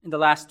In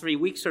the last 3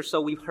 weeks or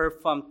so, we've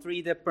heard from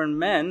 3 different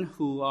men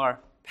who are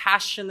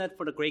passionate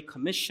for the Great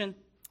Commission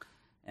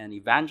and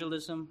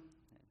evangelism.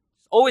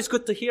 It's always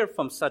good to hear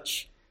from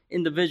such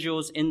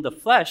individuals in the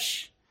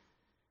flesh.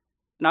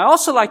 And I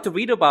also like to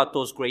read about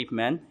those great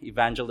men,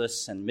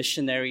 evangelists and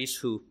missionaries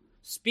who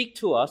speak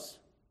to us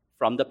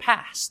from the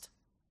past.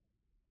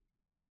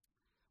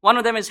 One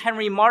of them is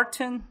Henry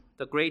Martyn,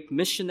 the great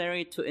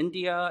missionary to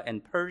India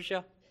and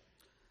Persia.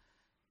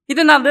 He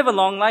did not live a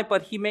long life,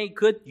 but he made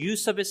good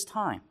use of his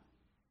time.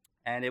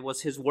 And it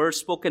was his words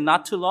spoken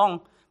not too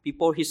long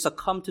before he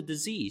succumbed to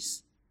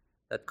disease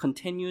that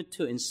continue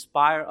to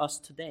inspire us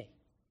today.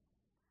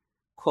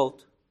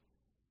 Quote,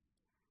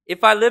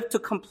 "If I live to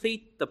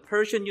complete the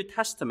Persian New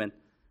Testament,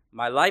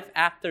 my life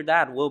after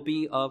that will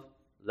be of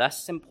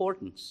less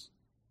importance.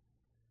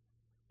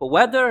 But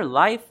whether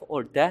life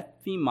or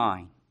death be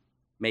mine,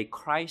 may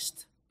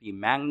Christ be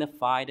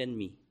magnified in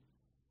me.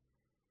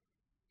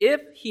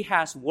 If he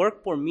has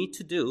work for me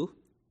to do,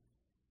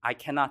 I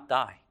cannot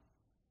die."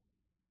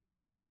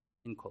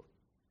 End quote.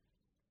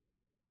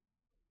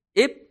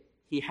 If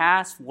he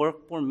has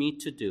work for me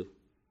to do,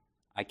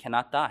 I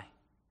cannot die.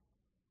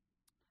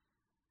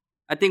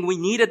 I think we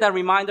needed that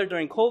reminder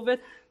during COVID.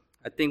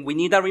 I think we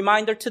need that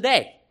reminder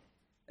today,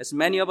 as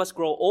many of us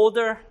grow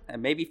older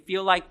and maybe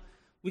feel like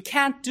we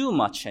can't do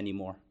much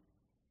anymore.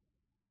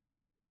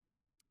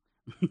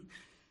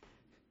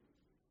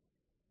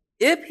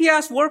 If he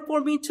has work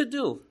for me to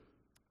do,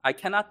 I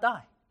cannot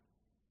die.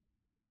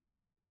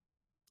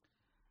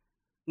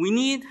 We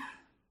need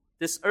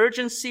this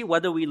urgency,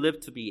 whether we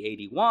live to be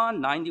 81,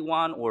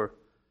 91, or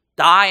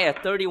die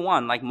at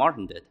 31 like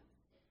Martin did.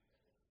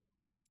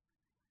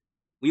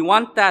 We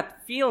want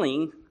that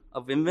feeling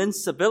of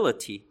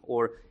invincibility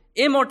or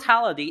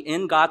immortality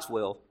in God's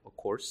will, of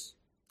course,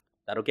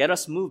 that'll get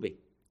us moving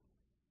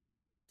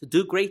to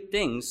do great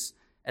things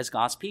as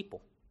God's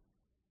people.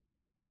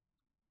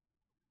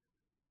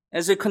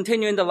 As we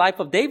continue in the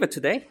life of David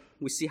today,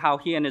 we see how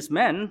he and his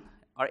men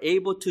are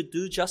able to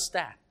do just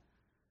that,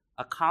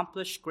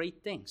 accomplish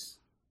great things.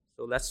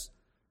 So let's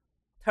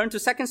turn to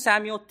 2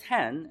 Samuel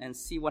 10 and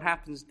see what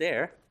happens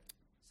there.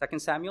 2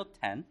 Samuel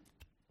 10.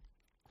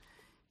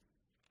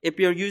 If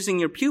you're using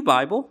your Pew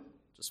Bible,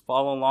 just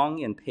follow along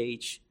in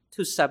page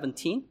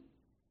 217.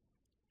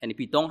 And if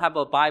you don't have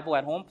a Bible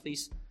at home,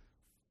 please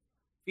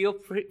feel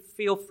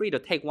free to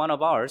take one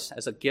of ours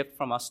as a gift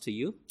from us to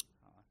you.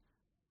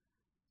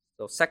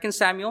 So 2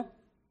 Samuel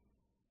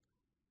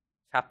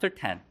chapter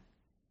 10.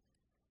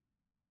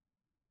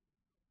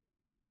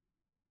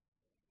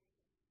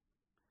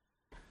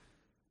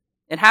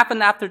 It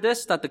happened after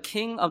this that the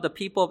king of the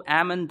people of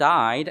Ammon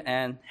died,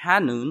 and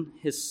Hanun,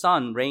 his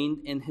son,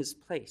 reigned in his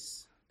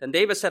place. Then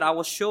David said, "I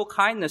will show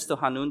kindness to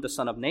Hanun, the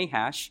son of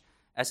Nahash,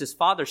 as his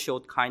father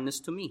showed kindness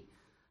to me."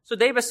 So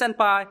David sent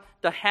by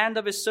the hand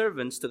of his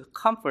servants to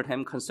comfort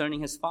him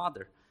concerning his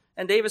father.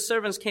 And David's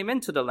servants came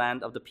into the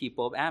land of the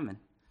people of Ammon.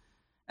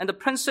 And the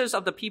princes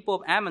of the people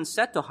of Ammon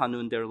said to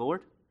Hanun, their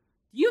lord,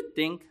 "Do you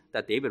think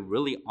that David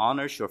really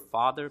honors your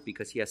father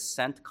because he has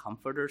sent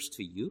comforters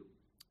to you?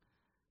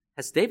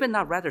 Has David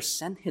not rather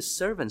sent his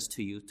servants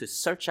to you to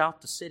search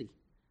out the city,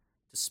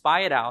 to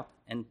spy it out,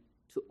 and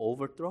to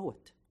overthrow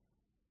it?"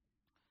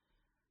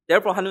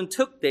 Therefore Hanun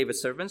took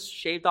David's servants,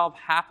 shaved off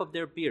half of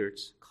their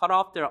beards, cut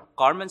off their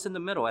garments in the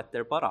middle at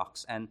their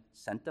buttocks, and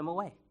sent them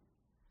away.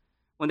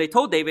 When they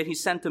told David, he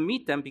sent to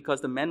meet them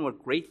because the men were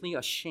greatly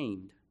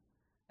ashamed.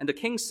 And the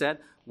king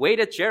said, "Wait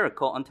at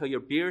Jericho until your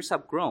beards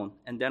have grown,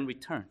 and then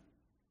return."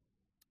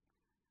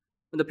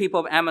 When the people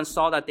of Ammon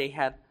saw that they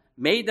had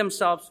made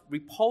themselves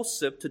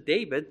repulsive to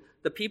David,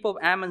 the people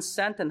of Ammon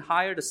sent and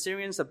hired the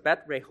Syrians of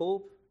Beth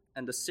Rehob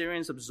and the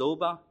Syrians of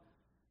Zobah,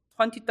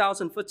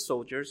 20,000 foot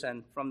soldiers,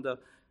 and from the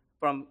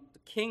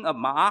king of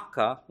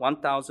Maacah,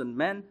 1,000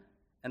 men,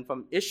 and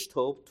from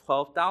Ishtob,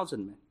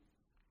 12,000 men.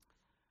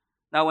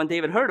 Now when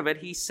David heard of it,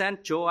 he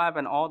sent Joab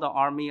and all the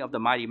army of the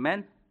mighty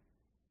men.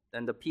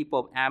 Then the people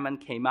of Ammon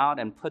came out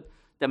and put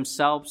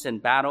themselves in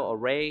battle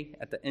array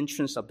at the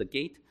entrance of the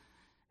gate.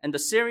 And the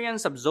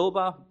Syrians of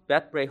Zobah,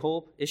 Beth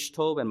Rehob,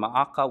 Ishtob, and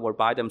Maacah were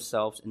by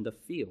themselves in the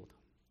field.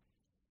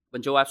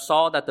 When Joab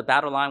saw that the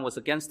battle line was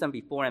against them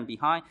before and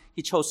behind,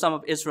 he chose some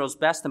of Israel's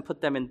best and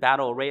put them in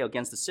battle array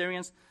against the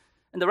Syrians.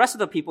 And the rest of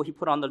the people he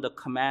put under the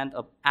command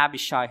of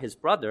Abishai his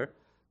brother,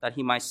 that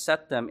he might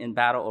set them in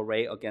battle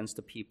array against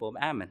the people of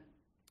Ammon.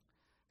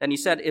 Then he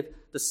said,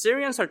 "If the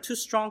Syrians are too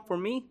strong for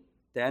me,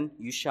 then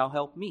you shall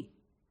help me.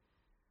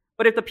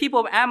 But if the people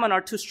of Ammon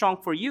are too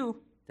strong for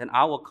you, then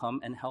I will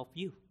come and help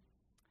you.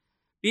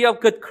 Be of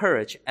good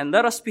courage, and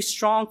let us be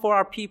strong for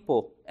our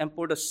people and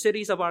for the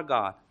cities of our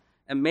God,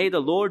 and may the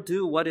Lord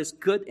do what is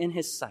good in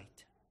his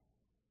sight."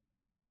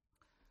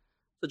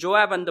 So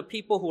Joab and the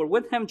people who were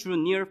with him drew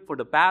near for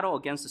the battle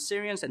against the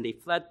Syrians, and they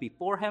fled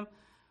before him.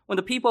 When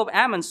the people of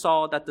Ammon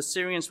saw that the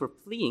Syrians were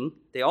fleeing,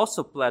 they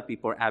also fled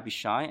before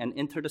Abishai and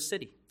entered the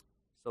city.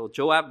 So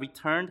Joab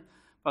returned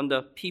from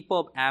the people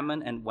of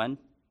Ammon and went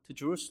to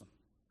Jerusalem.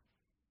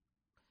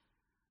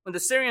 When the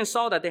Syrians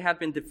saw that they had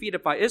been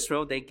defeated by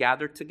Israel, they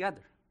gathered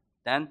together.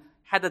 Then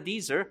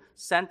Hadadezer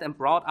sent and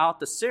brought out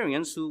the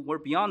Syrians who were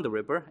beyond the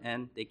river,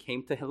 and they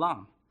came to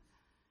Helam.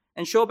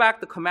 And Shobak,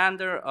 the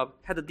commander of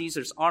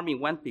Hadadezer's army,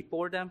 went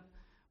before them.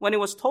 When it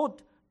was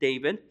told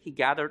David, he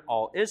gathered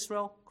all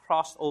Israel,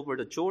 crossed over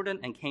the Jordan,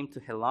 and came to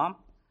Helam.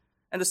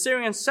 And the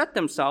Syrians set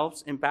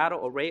themselves in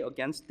battle array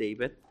against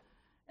David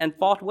and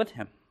fought with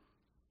him.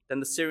 Then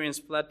the Syrians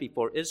fled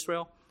before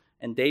Israel,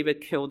 and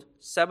David killed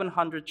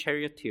 700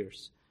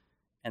 charioteers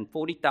and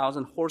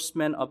 40,000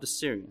 horsemen of the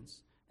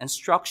Syrians, and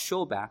struck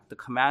Shobak, the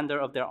commander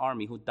of their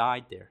army, who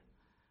died there.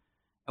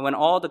 And when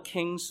all the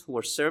kings who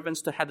were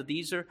servants to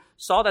Hadadezer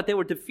saw that they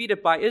were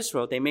defeated by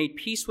Israel, they made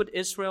peace with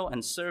Israel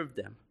and served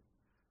them.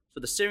 So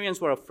the Syrians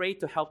were afraid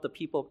to help the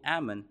people of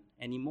Ammon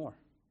anymore.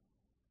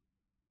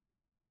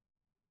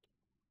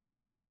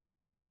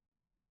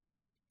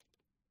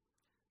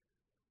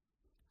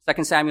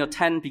 Second Samuel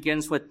 10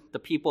 begins with the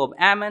people of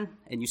Ammon,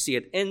 and you see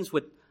it ends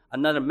with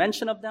another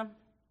mention of them.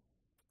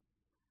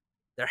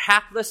 They're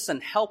hapless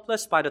and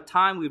helpless by the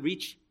time we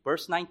reach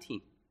verse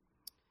 19.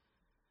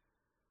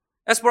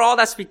 As for all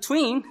that's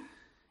between,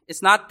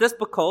 it's not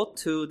difficult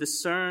to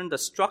discern the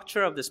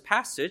structure of this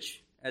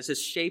passage as it's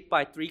shaped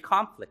by three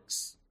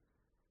conflicts.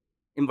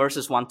 In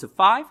verses 1 to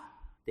 5,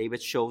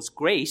 David shows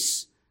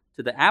grace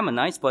to the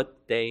Ammonites, but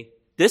they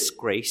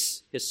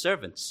disgrace his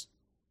servants.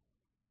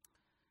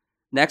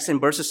 Next, in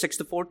verses 6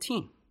 to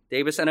 14,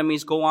 David's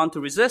enemies go on to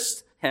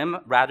resist him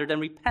rather than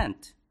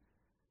repent.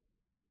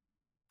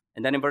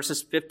 And then in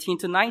verses 15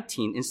 to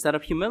 19, instead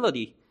of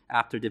humility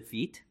after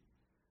defeat,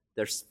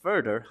 there's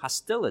further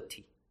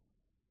hostility.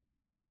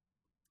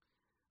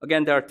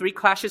 Again, there are three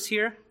clashes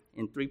here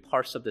in three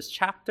parts of this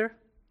chapter.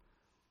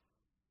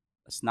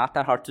 It's not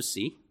that hard to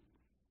see.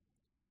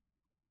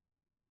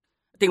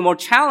 I think a more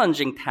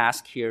challenging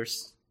task here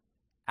is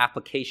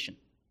application,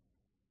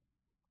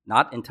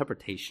 not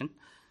interpretation.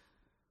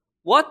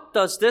 What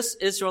does this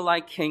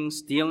Israelite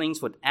king's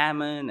dealings with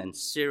Ammon and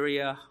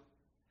Syria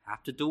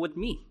have to do with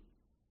me?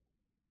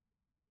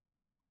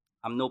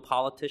 I'm no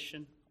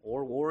politician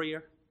or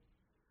warrior.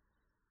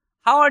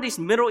 How are these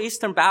Middle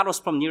Eastern battles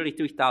from nearly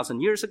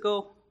 3,000 years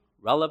ago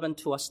relevant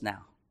to us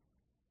now?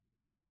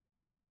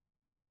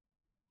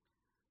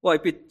 Well,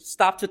 if you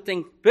stop to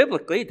think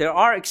biblically, there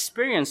are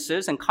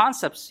experiences and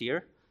concepts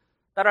here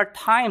that are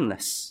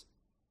timeless.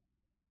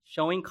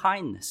 Showing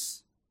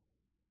kindness,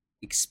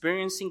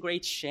 experiencing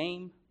great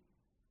shame,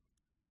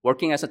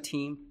 working as a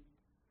team,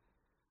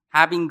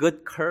 having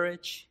good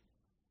courage,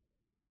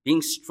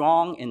 being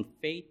strong in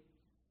faith,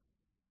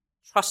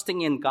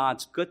 trusting in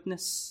God's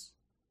goodness,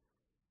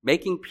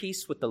 making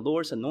peace with the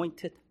Lord's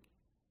anointed.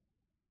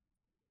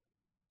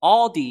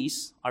 All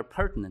these are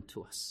pertinent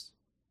to us.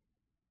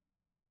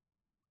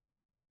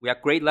 We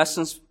have great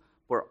lessons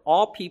for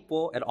all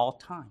people at all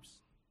times.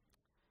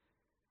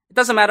 It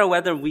doesn't matter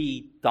whether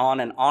we don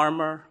an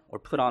armor or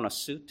put on a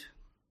suit,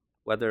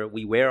 whether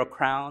we wear a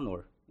crown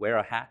or wear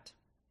a hat.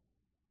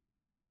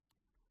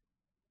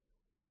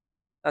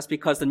 That's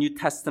because the New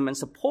Testament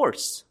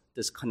supports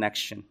this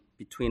connection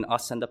between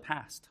us and the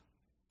past.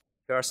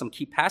 Here are some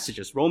key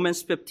passages.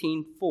 Romans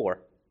 15:4.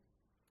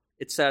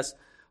 It says,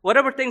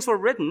 "Whatever things were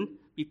written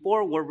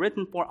before were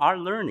written for our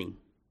learning,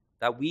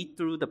 that we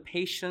through the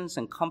patience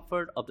and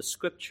comfort of the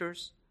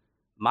Scriptures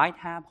might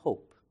have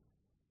hope."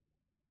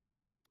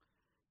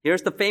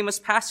 Here's the famous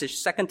passage,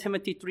 2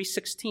 Timothy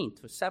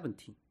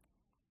 3:16-17.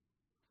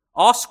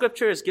 "All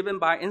Scripture is given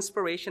by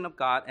inspiration of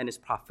God and is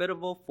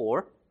profitable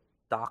for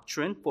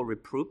doctrine, for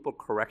reproof, for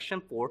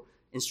correction, for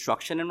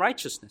instruction in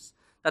righteousness,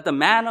 that the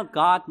man of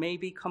God may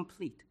be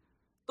complete,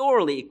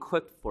 thoroughly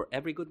equipped for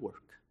every good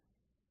work."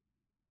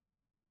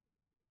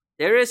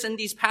 There is in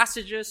these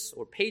passages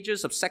or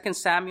pages of 2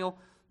 Samuel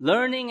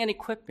learning and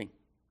equipping,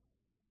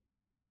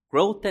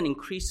 growth and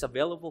increase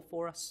available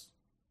for us.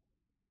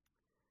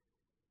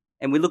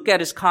 And we look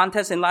at its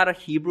contents in light of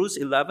Hebrews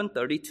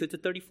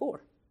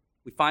 11:32-34.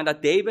 We find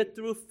that David,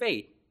 through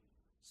faith,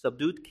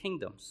 subdued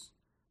kingdoms,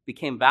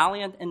 became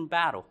valiant in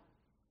battle,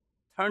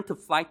 turned to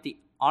flight the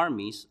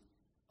armies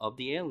of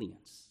the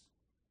aliens.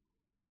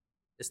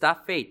 It's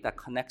that faith that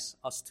connects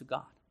us to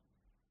God.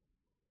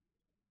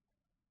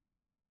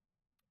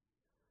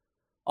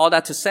 All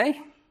that to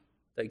say,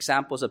 the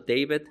examples of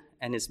David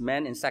and his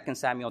men in 2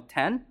 Samuel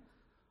 10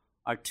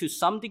 are to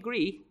some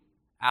degree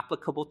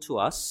applicable to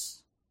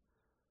us.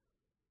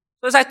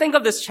 So as I think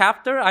of this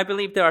chapter, I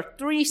believe there are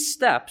 3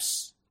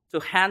 steps to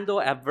handle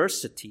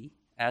adversity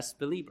as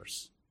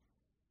believers.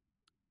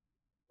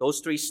 Those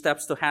 3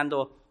 steps to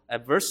handle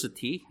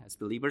adversity as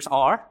believers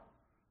are: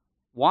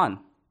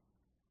 1,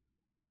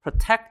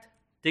 protect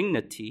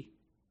dignity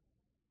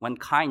when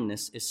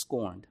kindness is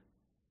scorned.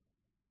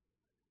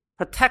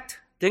 Protect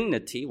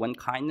dignity when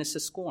kindness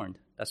is scorned.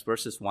 That's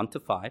verses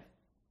 1-5.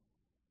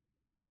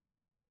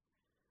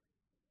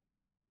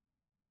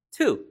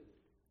 2,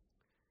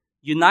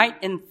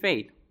 unite in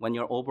faith when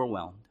you're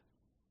overwhelmed.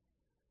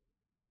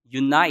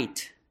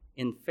 Unite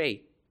in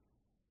faith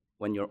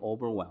when you're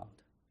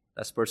overwhelmed.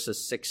 That's verses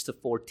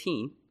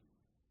 6-14.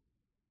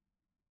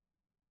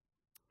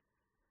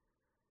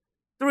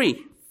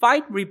 3,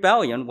 Fight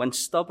rebellion when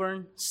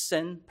stubborn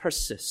sin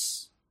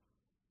persists.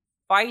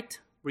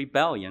 Fight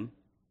rebellion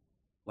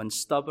when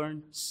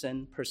stubborn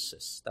sin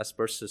persists. That's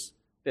verses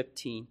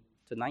 15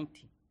 to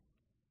 19.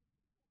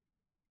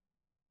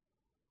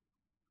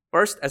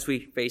 First, as we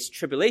face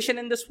tribulation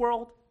in this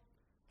world,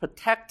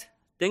 protect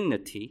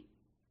dignity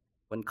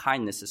when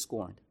kindness is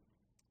scorned.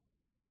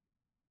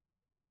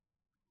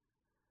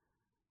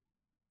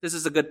 This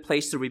is a good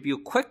place to review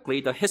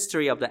quickly the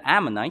history of the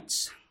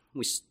Ammonites.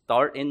 We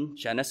start in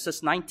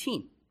Genesis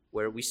 19,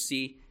 where we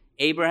see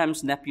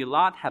Abraham's nephew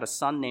Lot had a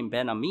son named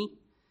Ben-Ami.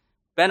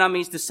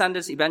 Ben-Ami's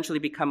descendants eventually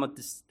become a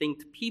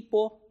distinct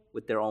people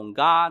with their own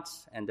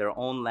gods and their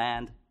own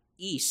land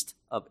east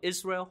of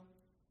Israel.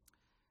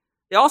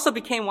 They also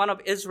became one of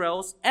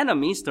Israel's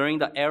enemies during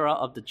the era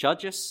of the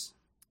Judges.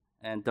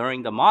 And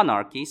during the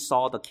monarchy,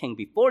 Saul, the king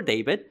before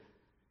David,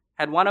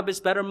 had one of his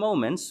better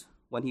moments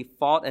when he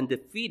fought and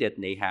defeated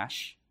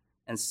Nahash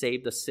and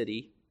saved the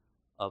city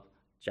of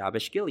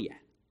Jabesh-Gilead.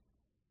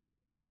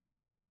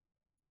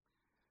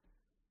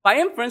 By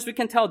inference, we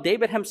can tell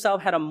David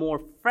himself had a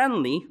more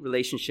friendly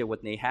relationship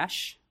with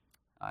Nahash.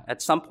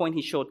 At some point,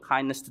 he showed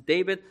kindness to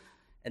David,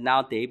 and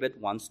now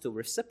David wants to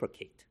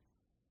reciprocate.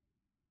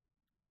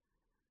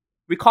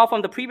 Recall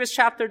from the previous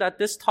chapter that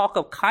this talk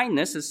of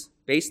kindness is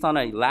based on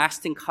a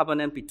lasting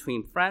covenant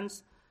between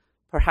friends.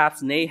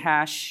 Perhaps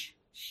Nahash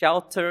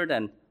sheltered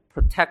and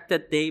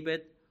protected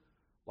David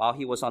while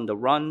he was on the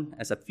run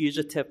as a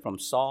fugitive from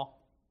Saul.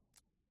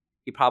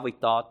 He probably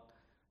thought,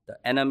 the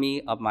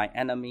enemy of my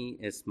enemy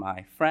is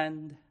my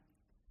friend.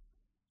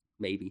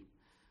 Maybe.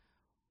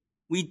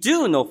 We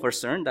do know for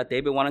certain that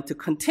David wanted to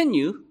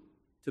continue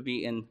to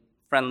be in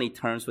friendly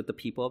terms with the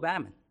people of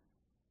Ammon.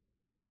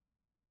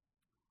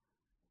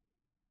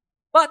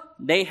 But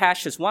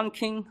Nahash is one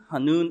king,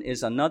 Hanun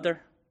is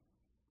another.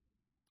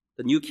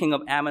 The new king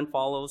of Ammon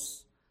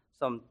follows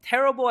some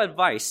terrible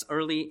advice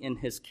early in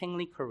his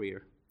kingly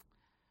career.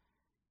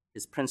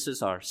 His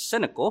princes are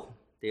cynical.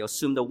 They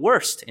assume the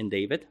worst in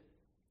David.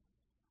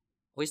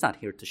 Well, he's not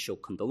here to show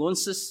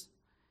condolences.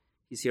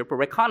 He's here for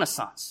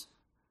reconnaissance.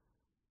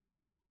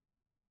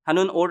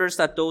 Hanun orders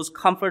that those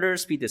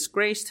comforters be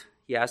disgraced.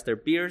 He has their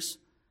beards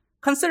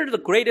considered the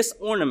greatest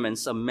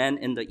ornaments of men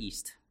in the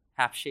East,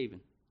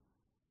 half-shaven.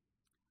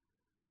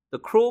 The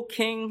cruel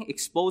king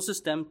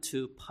exposes them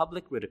to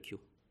public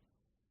ridicule.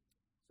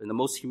 In the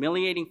most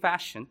humiliating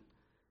fashion,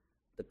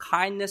 the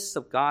kindness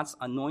of God's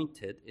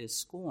anointed is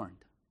scorned.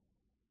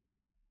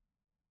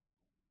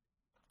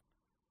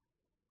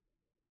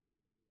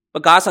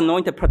 But God's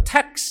anointed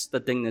protects the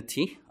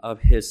dignity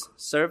of his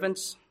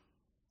servants.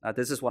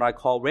 This is what I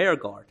call rear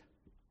guard.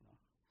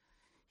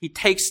 He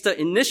takes the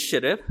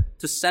initiative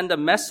to send a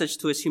message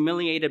to his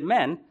humiliated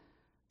men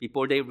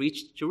before they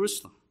reach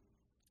Jerusalem.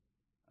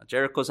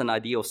 Jericho's an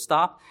ideal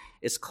stop.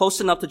 It's close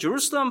enough to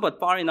Jerusalem, but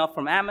far enough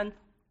from Ammon.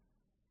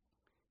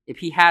 If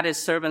he had his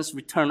servants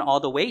return all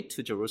the way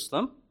to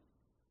Jerusalem,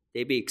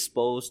 they'd be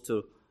exposed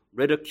to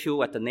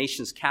ridicule at the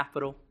nation's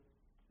capital.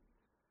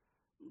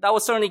 That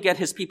would certainly get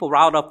his people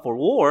riled up for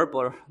war,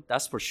 but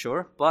that's for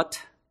sure.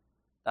 But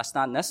that's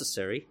not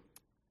necessary.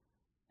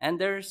 And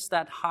there's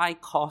that high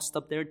cost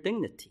of their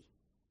dignity.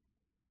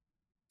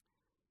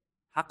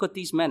 How could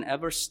these men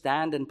ever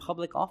stand in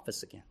public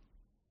office again?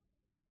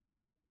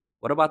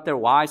 What about their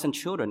wives and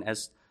children,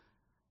 as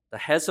the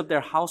heads of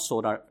their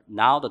household are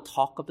now the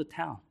talk of the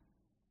town?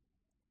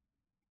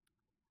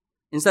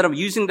 Instead of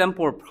using them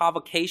for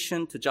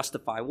provocation to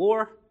justify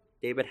war,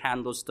 David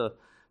handles the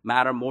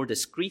matter more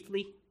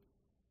discreetly.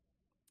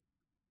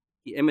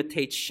 He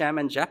imitates Shem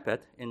and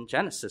Japheth in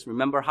Genesis.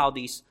 Remember how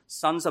these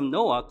sons of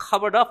Noah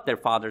covered up their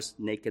father's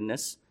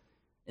nakedness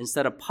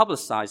instead of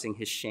publicizing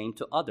his shame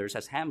to others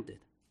as Ham did.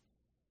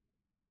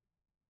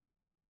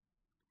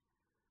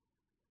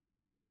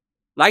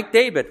 Like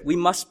David, we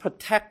must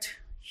protect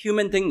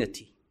human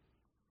dignity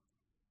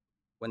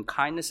when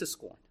kindness is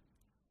scorned.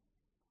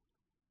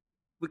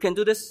 We can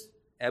do this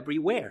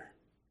everywhere.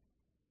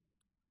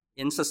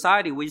 In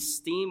society, we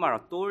esteem our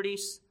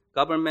authorities,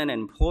 government,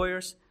 and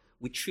employers.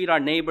 We treat our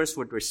neighbors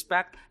with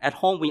respect. At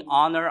home, we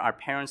honor our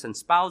parents and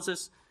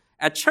spouses.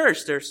 At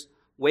church, there's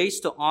ways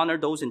to honor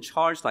those in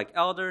charge like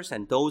elders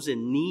and those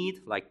in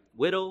need like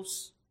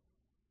widows.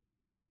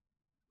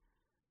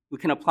 We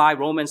can apply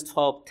Romans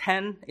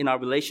 12:10 in our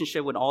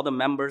relationship with all the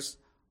members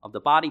of the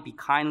body. Be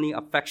kindly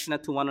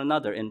affectionate to one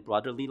another in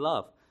brotherly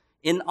love,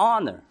 in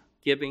honor,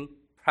 giving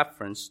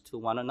preference to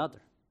one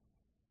another.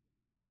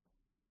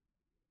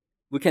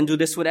 We can do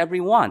this with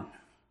everyone,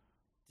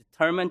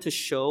 determined to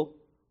show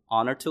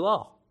honor to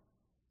all.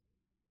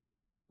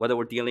 Whether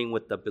we're dealing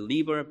with the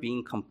believer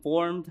being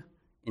conformed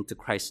into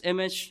Christ's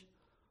image,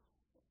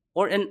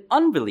 or an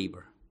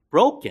unbeliever,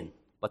 broken,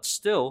 but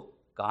still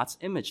God's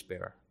image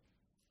bearer.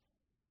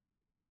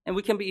 And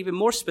we can be even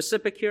more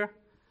specific here.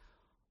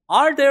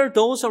 Are there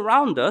those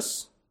around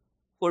us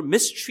who are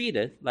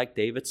mistreated like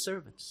David's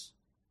servants?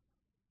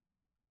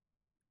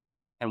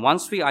 And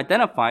once we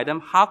identify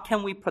them, how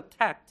can we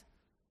protect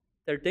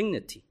their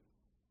dignity?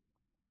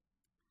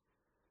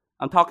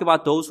 I'm talking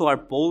about those who are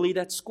bullied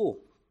at school.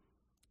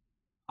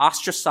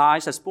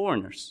 ostracized as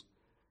foreigners.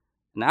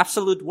 An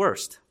absolute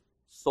worst,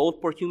 sold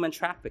for human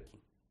trafficking.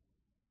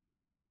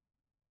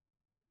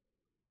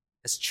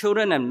 As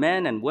children and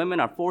men and women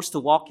are forced to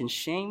walk in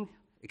shame,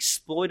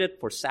 exploited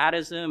for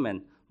sadism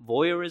and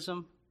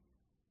voyeurism,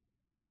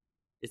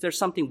 is there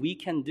something we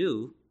can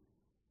do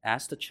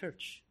as the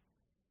church?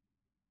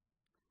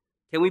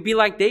 Can we be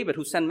like David,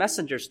 who sent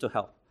messengers to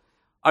help?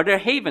 Are there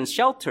havens,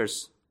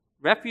 shelters,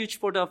 refuge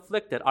for the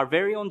afflicted, our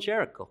very own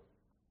Jericho?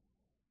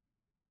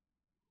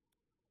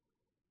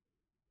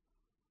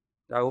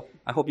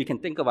 I hope you can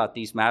think about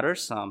these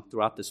matters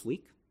throughout this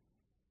week.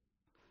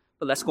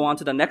 But let's go on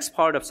to the next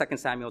part of 2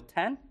 Samuel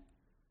 10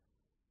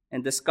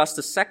 and discuss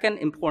the second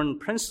important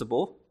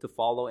principle to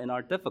follow in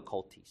our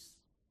difficulties.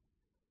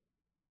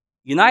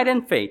 Unite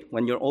in faith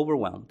when you're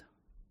overwhelmed.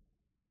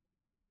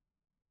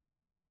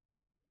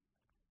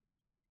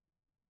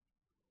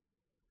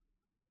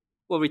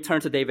 We'll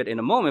return to David in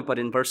a moment, but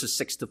in verses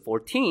 6 to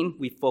 14,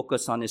 we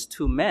focus on his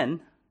two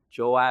men,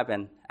 Joab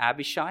and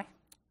Abishai.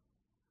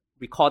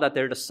 Recall that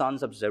they're the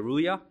sons of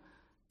Zeruiah,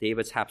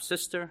 David's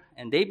half-sister,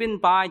 and they've been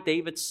by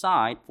David's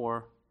side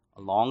for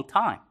a long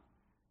time.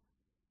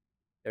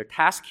 Their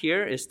task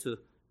here is to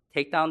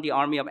take down the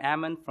army of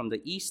Ammon from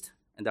the east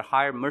and their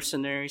hired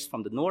mercenaries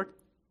from the north.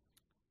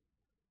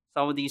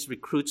 Some of these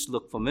recruits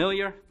look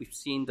familiar. We've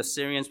seen the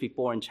Syrians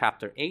before in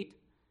chapter 8.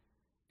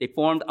 They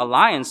formed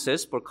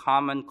alliances for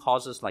common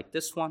causes like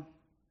this one.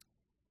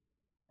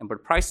 And for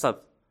the price of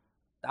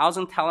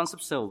 1,000 talents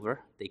of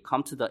silver, they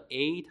come to the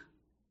aid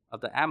of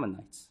the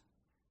Ammonites.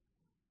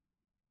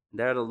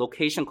 They're at a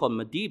location called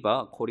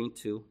Medeba, according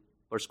to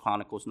 1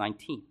 Chronicles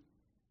 19.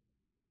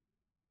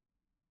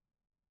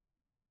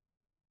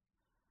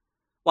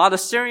 While the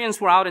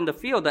Syrians were out in the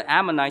field, the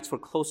Ammonites were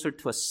closer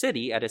to a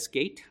city at its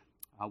gate.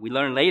 We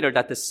learn later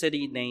that the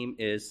city name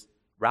is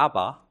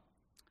Rabbah.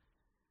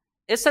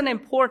 It's an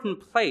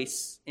important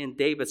place in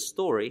David's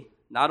story,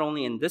 not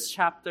only in this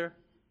chapter,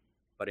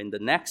 but in the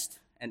next,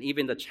 and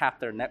even the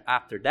chapter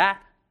after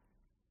that.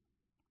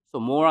 So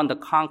more on the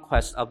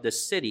conquest of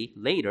this city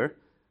later,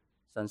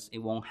 since it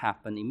won't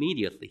happen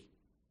immediately.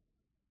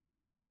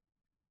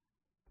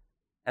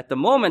 At the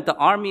moment, the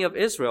army of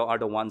Israel are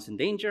the ones in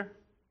danger.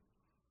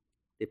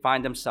 They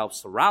find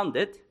themselves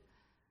surrounded.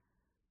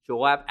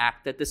 Joab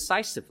acted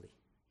decisively.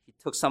 He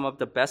took some of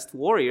the best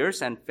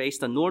warriors and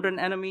faced the northern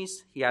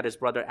enemies. He had his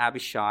brother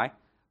Abishai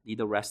lead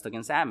the rest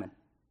against Ammon.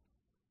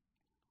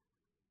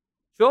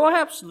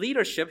 Joab's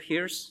leadership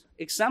here is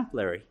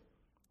exemplary,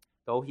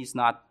 though he's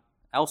not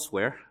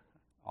elsewhere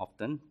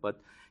often.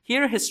 But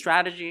here his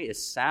strategy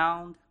is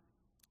sound.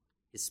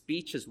 His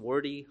speech is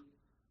worthy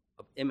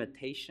of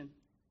imitation.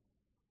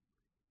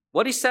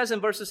 What he says in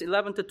verses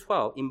 11 to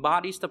 12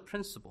 embodies the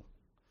principle.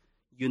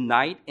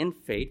 Unite in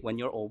faith when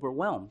you're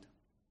overwhelmed.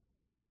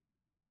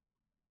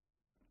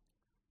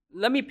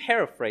 Let me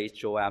paraphrase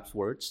Joab's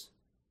words.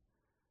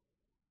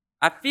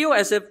 I feel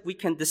as if we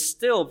can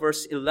distill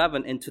verse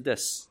 11 into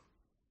this.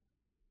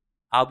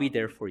 I'll be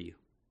there for you.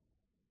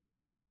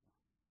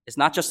 It's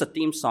not just a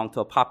theme song to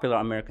a popular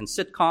American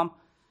sitcom.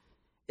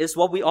 It's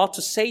what we ought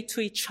to say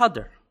to each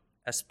other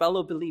as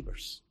fellow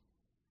believers.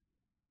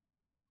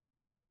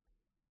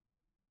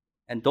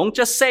 And don't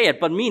just say it,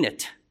 but mean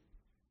it.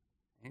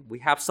 We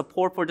have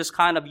support for this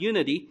kind of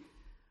unity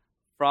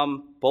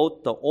from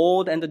both the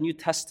Old and the New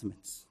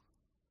Testaments.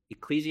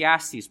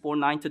 Ecclesiastes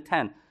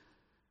 4:9-10.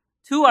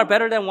 Two are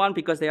better than one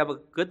because they have a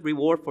good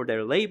reward for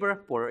their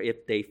labor. For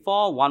if they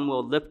fall, one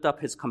will lift up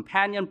his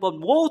companion. But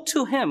woe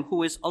to him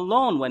who is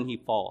alone when he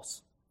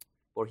falls,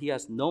 for he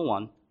has no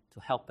one to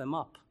help him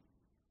up.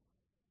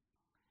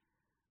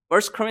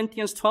 1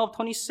 Corinthians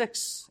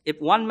 12:26.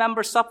 If one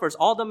member suffers,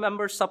 all the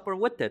members suffer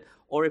with it.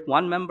 Or if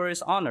one member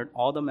is honored,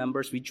 all the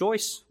members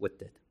rejoice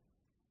with it.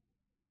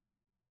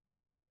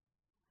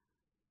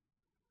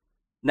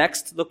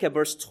 Next, look at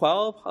verse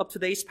 12 of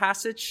today's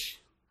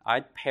passage.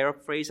 I'd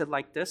paraphrase it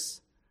like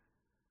this.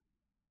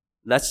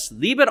 Let's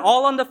leave it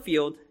all on the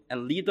field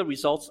and leave the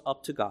results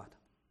up to God.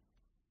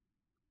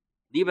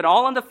 Leave it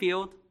all on the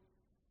field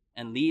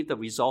and leave the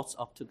results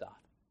up to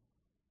God.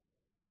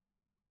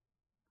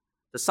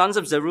 The sons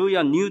of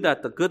Zeruiah knew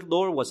that the good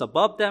Lord was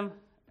above them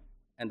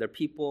and their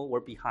people were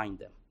behind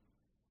them.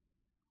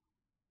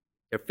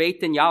 Their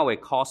faith in Yahweh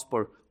calls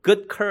for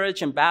good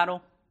courage in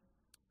battle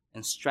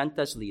and strength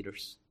as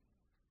leaders.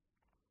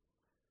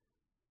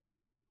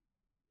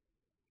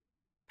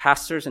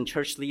 Pastors and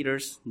church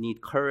leaders need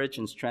courage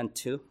and strength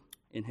too.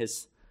 In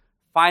his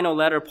final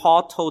letter,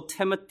 Paul told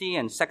Timothy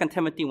in 2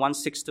 Timothy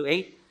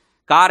 1:6-8,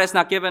 God has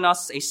not given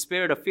us a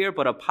spirit of fear,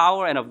 but of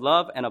power and of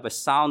love and of a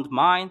sound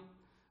mind.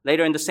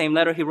 Later in the same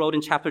letter, he wrote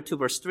in chapter 2,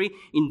 verse 3,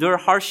 endure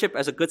hardship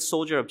as a good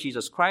soldier of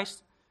Jesus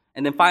Christ.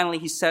 And then finally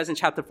he says in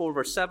chapter 4,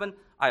 verse 7,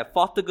 I have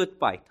fought the good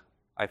fight.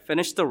 I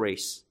finished the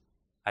race.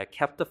 I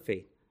kept the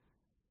faith.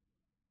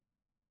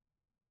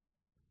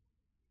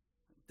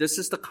 This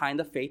is the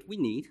kind of faith we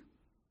need,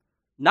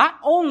 not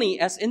only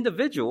as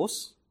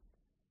individuals,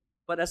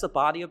 but as a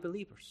body of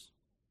believers.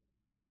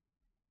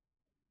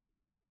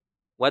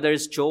 Whether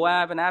it's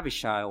Joab and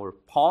Abishai or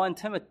Paul and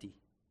Timothy,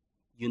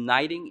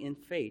 uniting in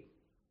faith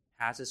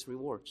has its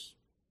rewards.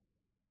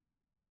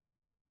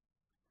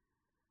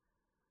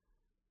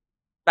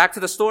 Back to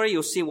the story,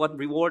 you'll see what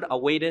reward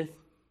awaited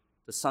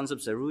the sons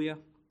of Zeruiah.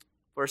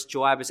 First,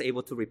 Joab is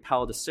able to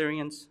repel the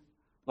Syrians.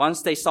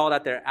 Once they saw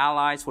that their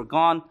allies were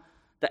gone,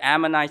 the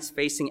Ammonites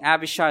facing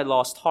Abishai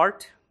lost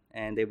heart,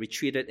 and they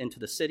retreated into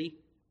the city.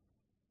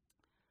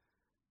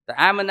 The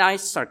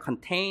Ammonites are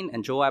contained,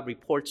 and Joab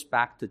reports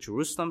back to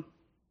Jerusalem.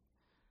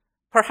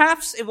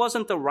 Perhaps it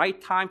wasn't the right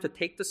time to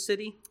take the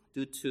city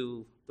due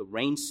to the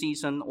rain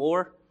season,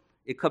 or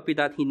it could be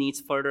that he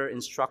needs further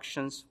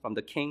instructions from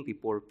the king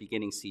before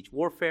beginning siege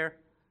warfare.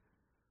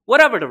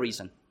 Whatever the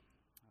reason,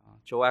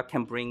 Joab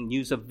can bring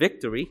news of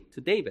victory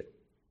to David.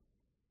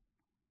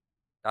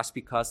 That's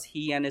because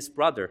he and his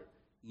brother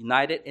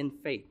united in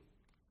faith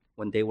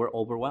when they were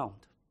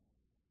overwhelmed.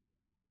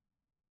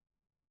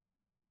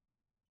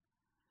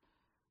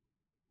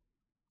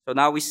 So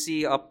now we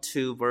see up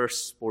to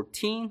verse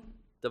 14,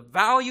 the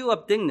value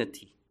of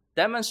dignity,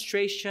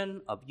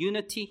 demonstration of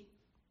unity.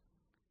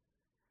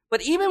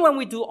 But even when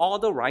we do all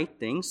the right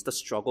things, the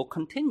struggle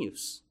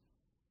continues.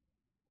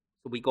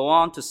 So we go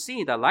on to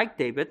see that, like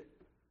David,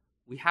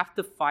 we have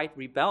to fight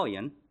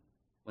rebellion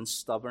when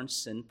stubborn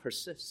sin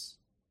persists.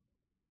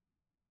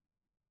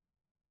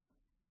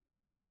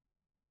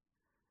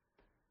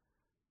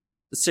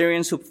 The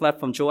Syrians who fled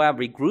from Joab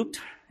regrouped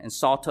and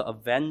sought to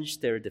avenge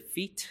their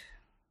defeat.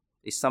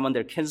 They summoned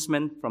their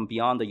kinsmen from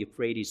beyond the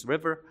Euphrates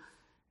River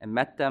and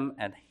met them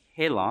at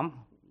Helam.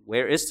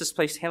 Where is this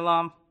place,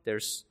 Helam?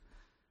 There's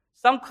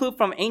some clue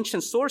from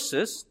ancient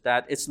sources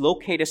that it's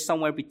located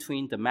somewhere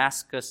between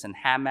Damascus and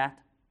Hamath.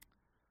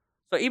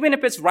 So even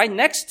if it's right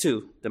next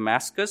to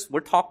Damascus, we're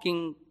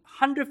talking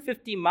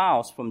 150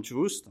 miles from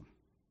Jerusalem.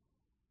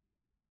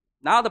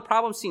 Now the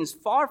problem seems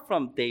far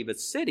from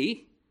David's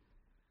city,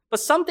 but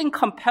something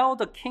compelled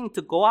the king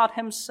to go out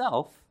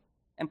himself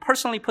and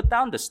personally put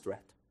down this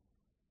threat.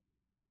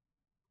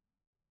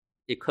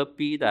 It could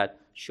be that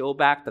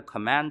Shobak, the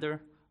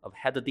commander of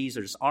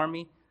Hadadezer's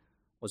army,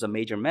 was a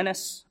major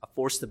menace, a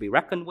force to be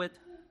reckoned with,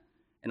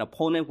 an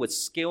opponent with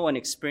skill and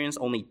experience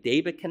only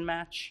David can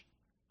match.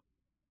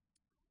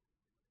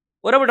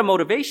 Whatever the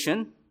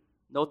motivation,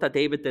 note that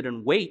David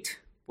didn't wait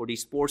for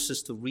these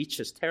forces to reach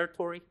his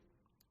territory.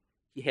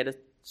 He headed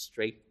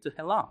straight to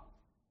Helam.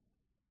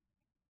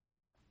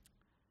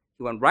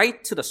 He went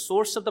right to the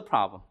source of the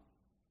problem.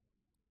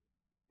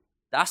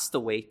 That's the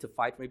way to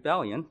fight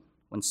rebellion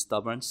when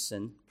stubborn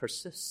sin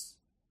persists.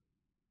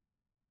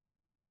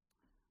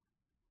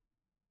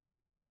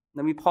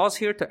 Let me pause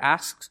here to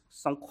ask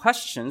some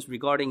questions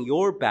regarding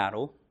your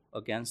battle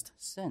against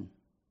sin.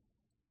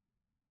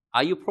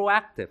 Are you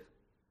proactive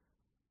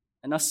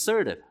and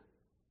assertive,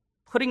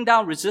 putting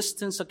down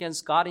resistance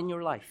against God in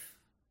your life,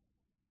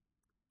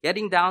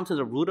 getting down to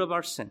the root of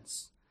our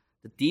sins,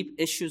 the deep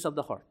issues of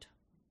the heart?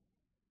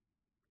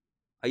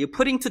 Are you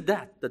putting to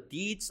death the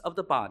deeds of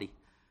the body?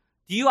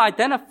 Do you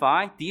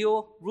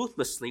deal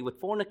ruthlessly with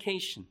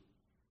fornication,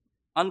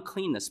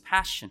 uncleanness,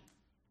 passion,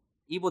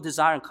 evil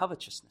desire, and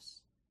covetousness?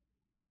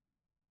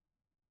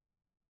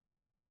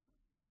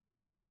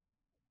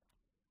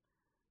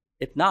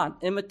 If not,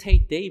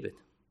 imitate David.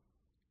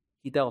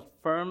 He dealt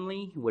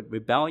firmly with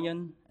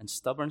rebellion and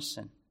stubborn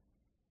sin.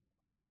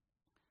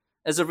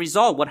 As a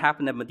result, what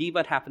happened at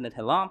Medeba happened at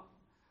Helam.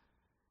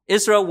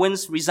 Israel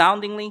wins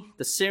resoundingly.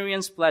 The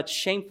Syrians fled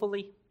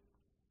shamefully.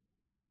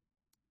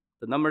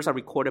 The numbers are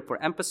recorded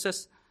for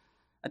emphasis.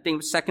 I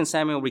think 2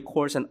 Samuel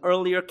records an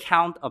earlier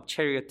count of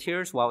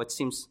charioteers, while it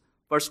seems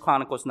 1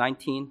 Chronicles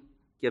 19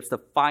 gives the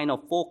final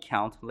full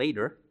count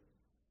later.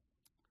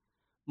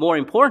 More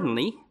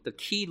importantly, the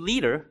key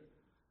leader,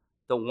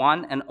 the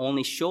one and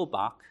only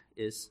Shobak,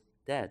 is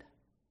dead.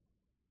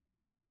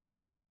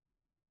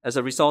 As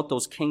a result,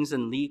 those kings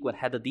in league with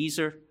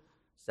Hadadezer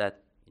said,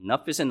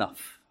 enough is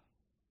enough.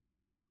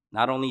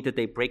 Not only did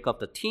they break up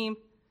the team,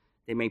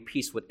 they made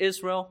peace with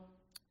Israel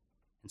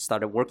and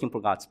started working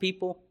for God's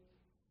people.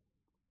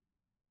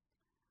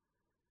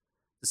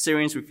 The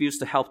Syrians refused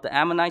to help the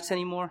Ammonites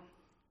anymore.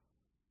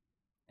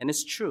 And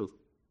it's true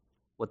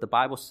what the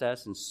Bible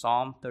says in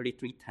Psalm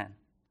 33:10.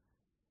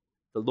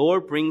 The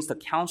Lord brings the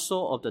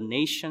counsel of the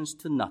nations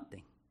to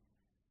nothing.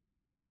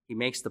 He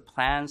makes the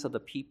plans of the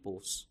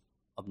peoples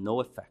of no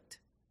effect.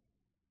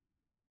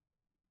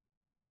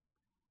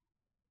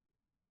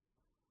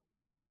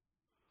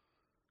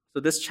 So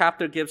this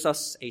chapter gives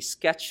us a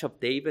sketch of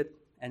David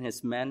and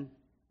his men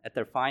at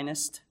their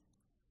finest.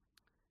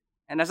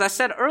 And as I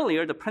said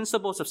earlier, the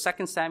principles of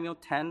 2 Samuel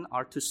 10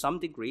 are to some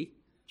degree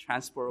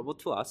transferable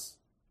to us.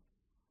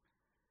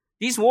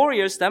 These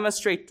warriors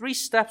demonstrate 3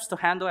 steps to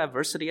handle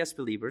adversity as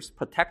believers: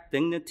 protect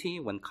dignity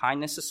when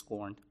kindness is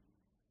scorned,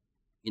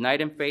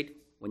 unite in faith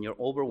when you're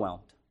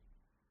overwhelmed,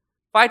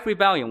 fight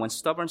rebellion when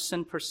stubborn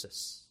sin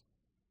persists.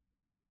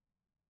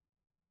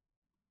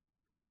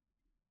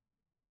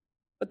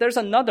 But there's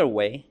another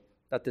way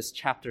that this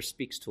chapter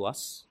speaks to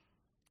us.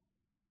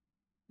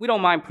 We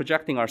don't mind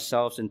projecting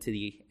ourselves into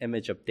the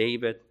image of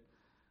David,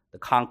 the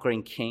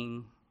conquering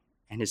king,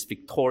 and his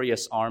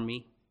victorious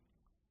army.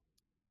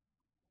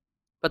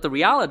 But the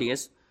reality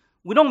is,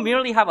 we don't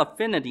merely have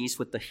affinities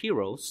with the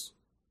heroes.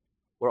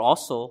 We're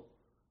also,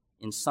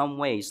 in some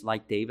ways,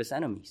 like David's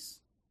enemies.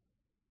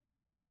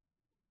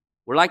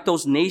 We're like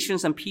those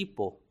nations and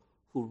people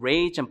who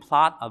rage and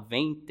plot a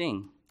vain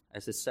thing,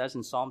 as it says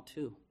in Psalm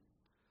 2.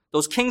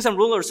 Those kings and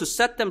rulers who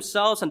set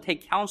themselves and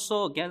take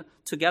counsel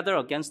together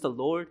against the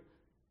Lord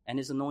and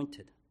his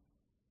anointed.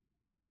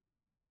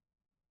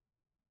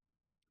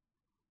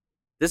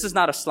 This is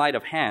not a sleight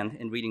of hand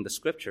in reading the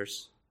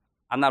scriptures.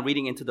 I'm not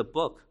reading into the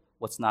book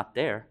what's not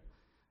there.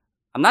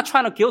 I'm not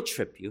trying to guilt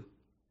trip you.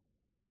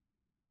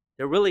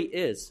 There really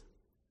is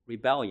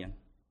rebellion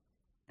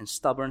and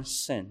stubborn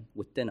sin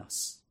within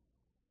us.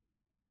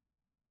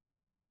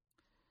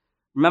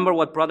 Remember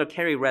what Brother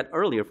Kerry read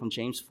earlier from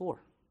James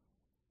 4.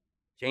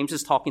 James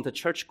is talking to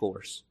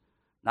churchgoers,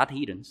 not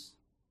heathens.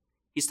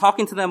 He's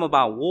talking to them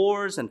about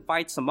wars and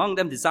fights among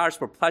them, desires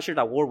for pleasure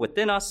that war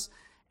within us,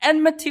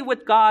 enmity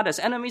with God as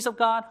enemies of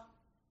God.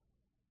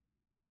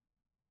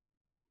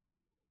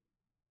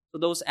 So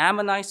those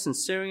Ammonites and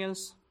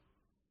Syrians,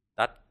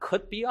 that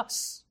could be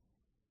us.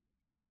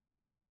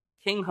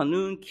 King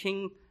Hanun,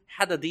 King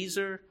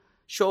Hadadezer,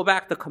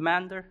 Shobak the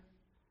commander.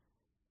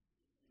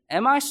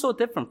 Am I so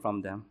different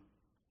from them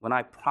when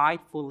I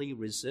pridefully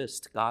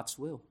resist God's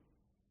will?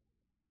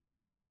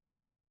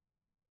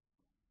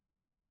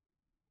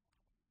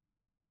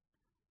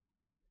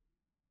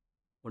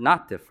 We're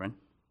not different,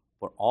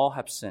 for all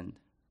have sinned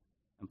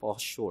and fall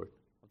short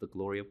of the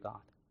glory of God.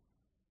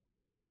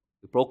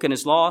 We've broken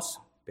his laws,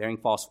 bearing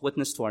false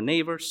witness to our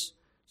neighbors,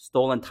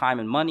 stolen time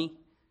and money.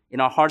 In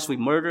our hearts, we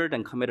murdered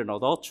and committed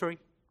adultery.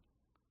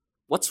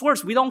 What's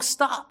worse, we don't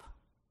stop.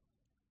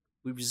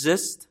 We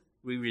resist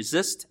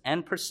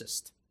and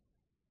persist.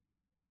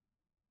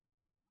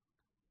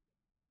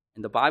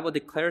 And the Bible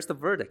declares the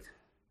verdict.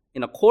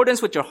 In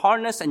accordance with your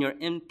hardness and your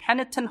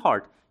impenitent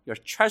heart, you're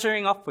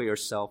treasuring up for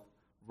yourself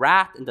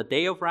wrath in the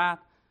day of wrath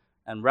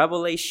and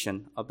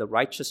revelation of the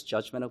righteous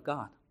judgment of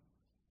God.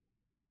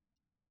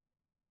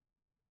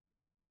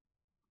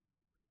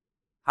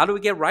 How do we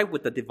get right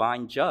with the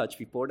divine judge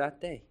before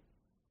that day?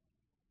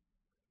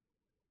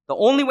 The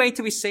only way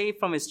to be saved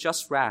from his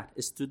just wrath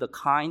is through the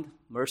kind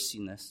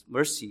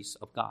mercies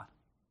of God.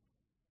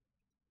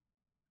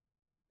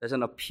 There's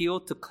an appeal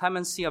to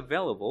clemency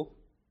available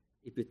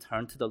if you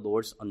turn to the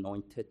Lord's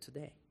anointed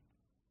today.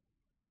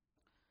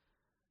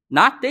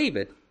 Not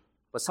David,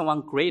 but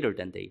someone greater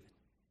than David,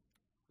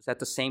 who's at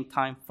the same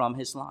time from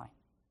his line.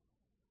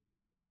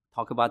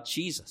 Talk about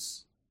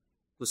Jesus,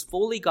 who's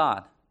fully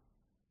God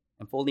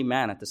and fully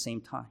man at the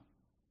same time.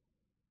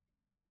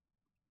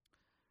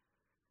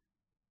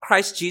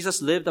 Christ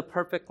Jesus lived a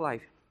perfect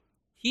life.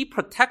 He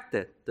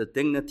protected the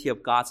dignity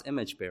of God's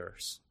image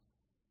bearers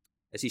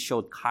as he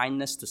showed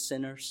kindness to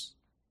sinners,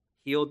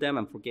 healed them,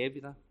 and forgave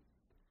them.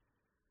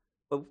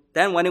 But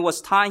then when it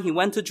was time, he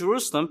went to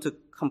Jerusalem to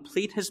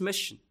complete his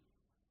mission.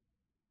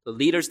 The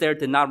leaders there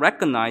did not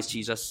recognize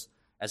Jesus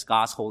as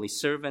God's holy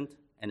servant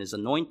and his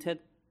anointed.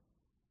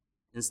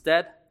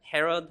 Instead,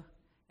 Herod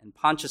and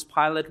Pontius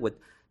Pilate with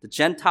the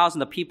Gentiles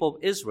and the people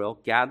of Israel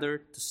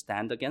gathered to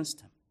stand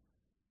against him.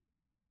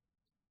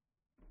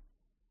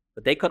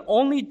 But they could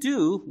only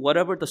do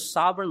whatever the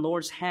sovereign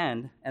Lord's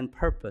hand and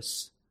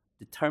purpose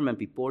determined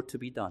before to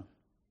be done.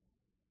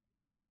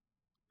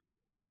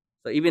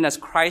 So even as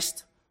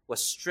Christ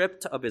was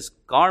stripped of his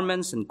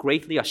garments and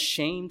greatly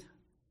ashamed,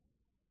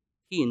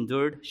 he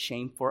endured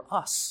shame for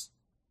us,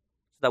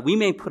 so that we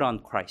may put on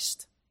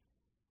Christ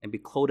and be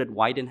clothed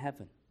white in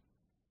heaven.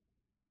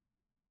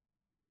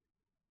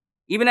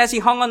 Even as he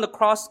hung on the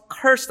cross,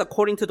 cursed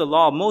according to the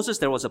law of Moses,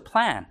 there was a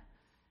plan.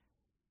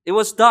 It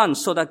was done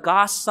so that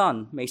God's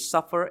Son may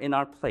suffer in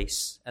our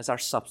place as our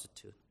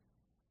substitute,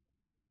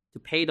 to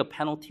pay the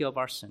penalty of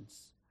our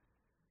sins.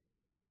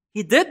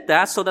 He did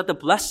that so that the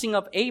blessing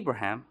of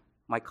Abraham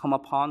might come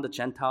upon the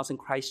Gentiles in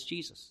Christ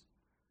Jesus,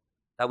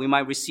 that we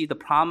might receive the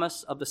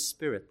promise of the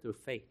Spirit through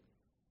faith.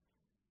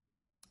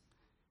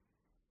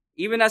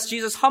 Even as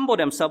Jesus humbled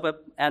himself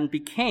and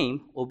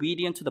became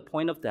obedient to the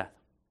point of death,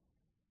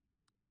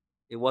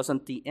 it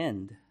wasn't the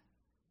end.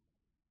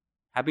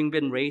 Having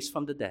been raised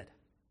from the dead,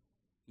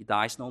 he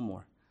dies no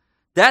more.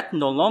 Death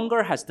no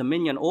longer has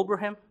dominion over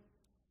him.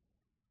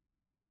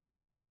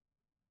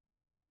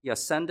 He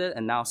ascended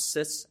and now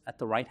sits at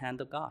the right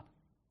hand of God.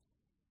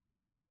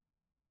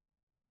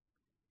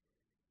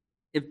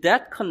 If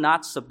death could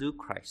not subdue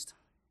Christ,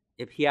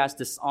 if he has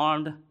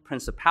disarmed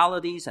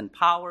principalities and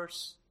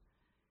powers,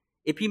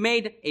 if he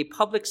made a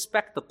public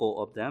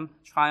spectacle of them,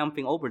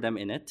 triumphing over them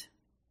in it,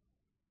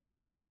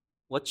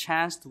 what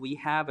chance do we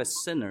have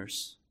as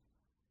sinners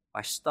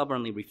by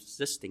stubbornly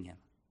resisting him?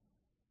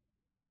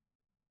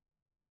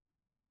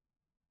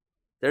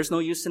 There's no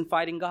use in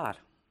fighting God.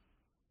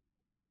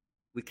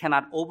 We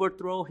cannot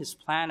overthrow his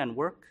plan and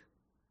work.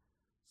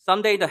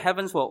 Someday the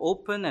heavens will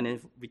open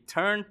and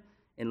return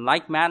in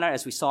like manner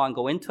as we saw him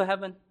go into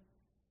heaven.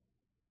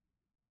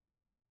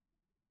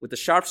 With the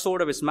sharp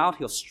sword of his mouth,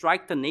 he'll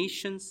strike the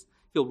nations.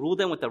 He'll rule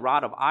them with a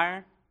rod of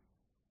iron.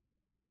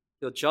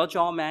 He'll judge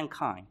all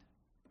mankind,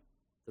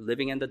 the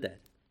living and the dead.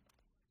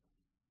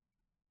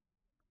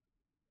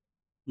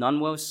 none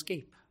will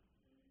escape.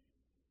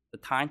 The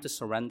time to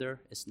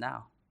surrender is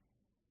now.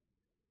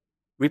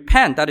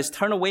 Repent, that is,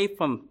 turn away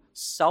from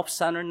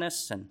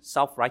self-centeredness and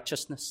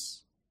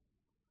self-righteousness.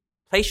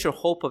 Place your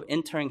hope of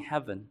entering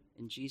heaven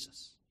in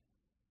Jesus.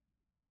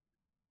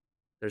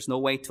 There's no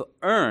way to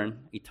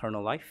earn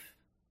eternal life.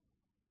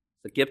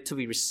 It's a gift to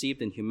be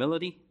received in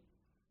humility.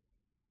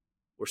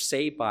 We're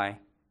saved by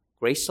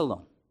grace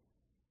alone,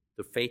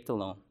 through faith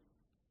alone,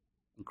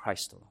 in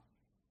Christ alone.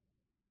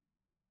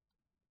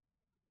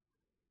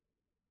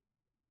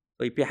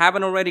 So if you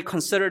haven't already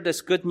considered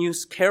this good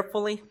news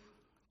carefully,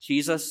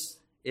 Jesus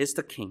is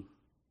the King,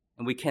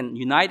 and we can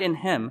unite in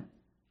Him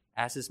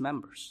as His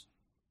members.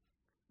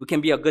 We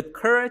can be of good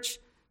courage,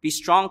 be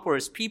strong for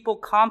His people,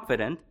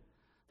 confident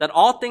that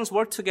all things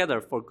work together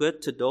for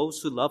good to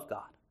those who love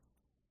God.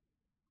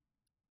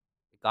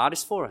 If God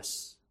is for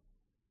us,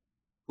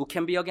 who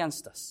can be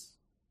against us?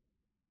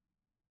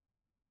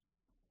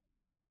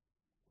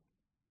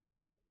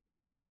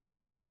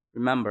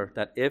 Remember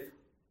that if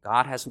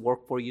God has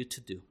work for you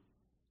to do,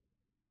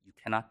 you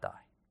cannot die.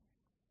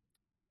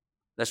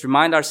 Let's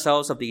remind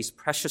ourselves of these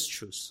precious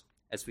truths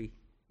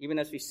even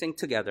as we sing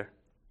together.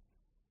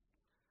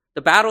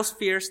 The battle's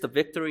fierce, the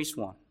victory's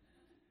won.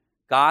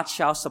 God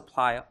shall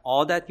supply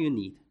all that you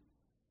need.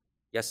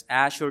 Yes,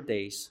 as your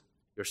days,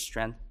 your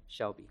strength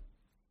shall be.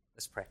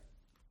 Let's pray.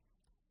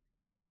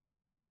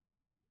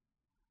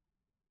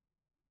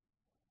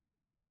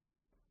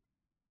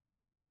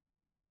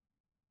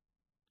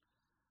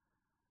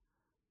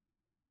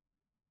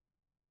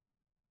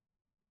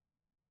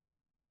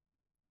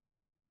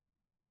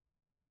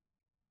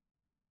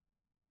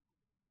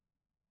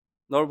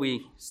 Lord,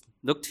 we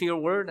look to your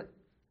word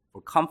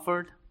for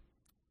comfort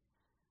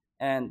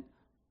and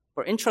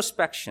for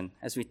introspection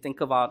as we think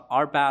about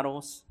our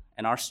battles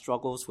and our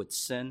struggles with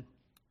sin.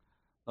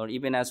 Lord,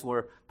 even as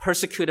we're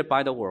persecuted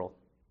by the world,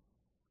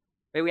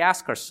 may we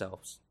ask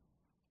ourselves,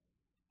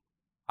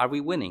 are we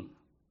winning?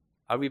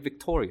 Are we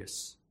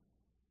victorious?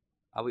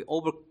 Are we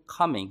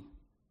overcoming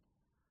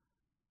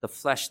the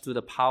flesh through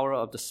the power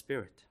of the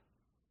Spirit?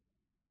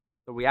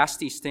 Lord, we ask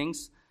these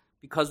things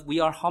because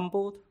we are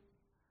humbled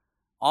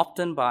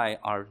often by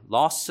our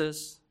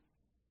losses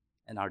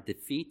and our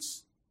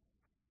defeats.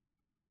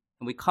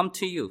 And we come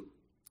to you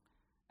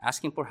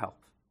asking for help.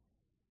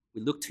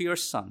 We look to your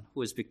Son,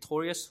 who is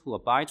victorious, who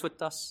abides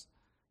with us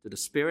through the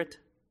Spirit.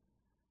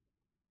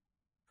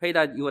 Pray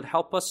that you would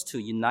help us to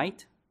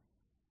unite,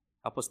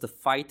 help us to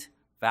fight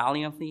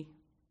valiantly,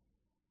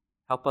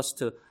 help us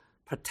to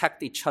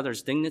protect each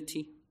other's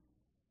dignity,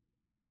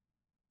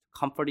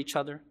 comfort each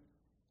other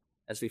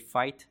as we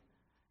fight,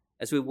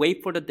 as we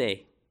wait for the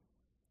day.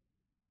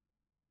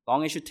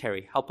 Long as you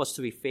tarry, help us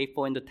to be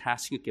faithful in the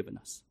task you've given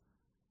us.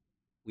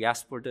 We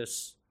ask for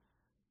this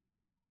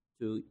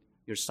through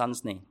your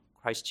Son's name,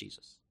 Christ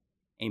Jesus.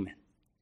 Amen.